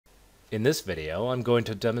In this video, I'm going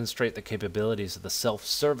to demonstrate the capabilities of the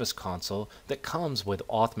self-service console that comes with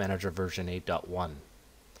Auth Manager version 8.1.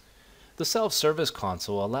 The self-service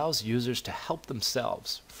console allows users to help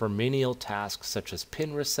themselves for menial tasks such as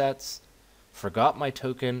PIN resets, forgot my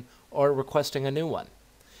token, or requesting a new one.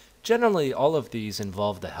 Generally, all of these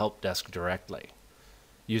involve the help desk directly.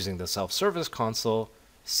 Using the self-service console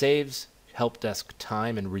saves help desk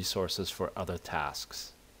time and resources for other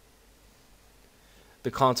tasks. The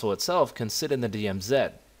console itself can sit in the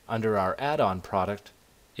DMZ under our add-on product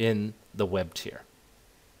in the web tier.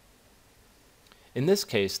 In this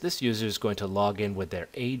case, this user is going to log in with their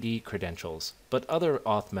AD credentials, but other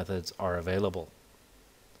auth methods are available.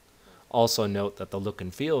 Also note that the look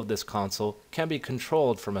and feel of this console can be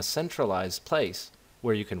controlled from a centralized place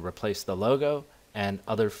where you can replace the logo and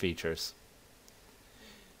other features.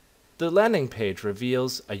 The landing page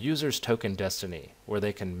reveals a user's token destiny, where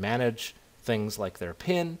they can manage things like their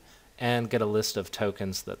PIN and get a list of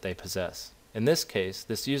tokens that they possess. In this case,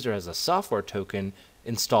 this user has a software token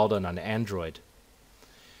installed on an Android.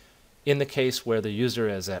 In the case where the user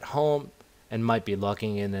is at home and might be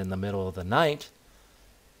logging in the middle of the night,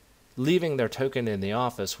 leaving their token in the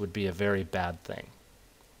office would be a very bad thing.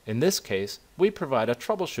 In this case, we provide a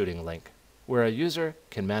troubleshooting link where a user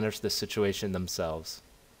can manage the situation themselves.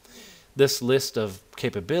 This list of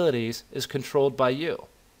capabilities is controlled by you.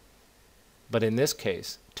 But in this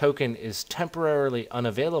case, token is temporarily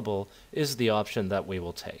unavailable is the option that we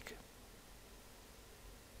will take.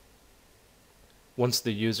 Once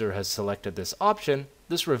the user has selected this option,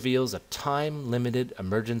 this reveals a time-limited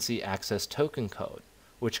emergency access token code,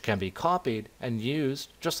 which can be copied and used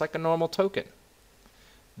just like a normal token.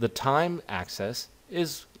 The time access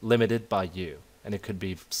is limited by you, and it could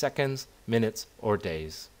be seconds, minutes, or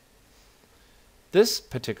days. This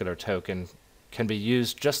particular token can be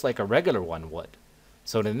used just like a regular one would.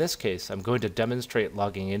 So in this case, I'm going to demonstrate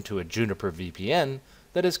logging into a Juniper VPN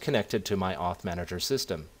that is connected to my Auth Manager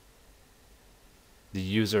system. The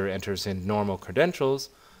user enters in normal credentials,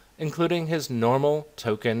 including his normal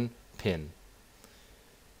token PIN.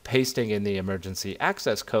 Pasting in the emergency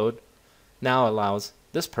access code now allows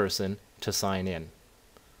this person to sign in,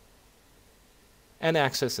 and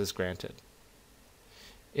access is granted.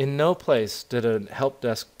 In no place did a help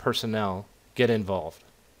desk personnel get involved.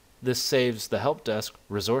 This saves the help desk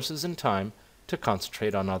resources and time to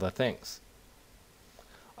concentrate on other things.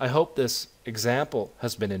 I hope this example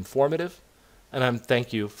has been informative, and I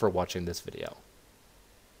thank you for watching this video.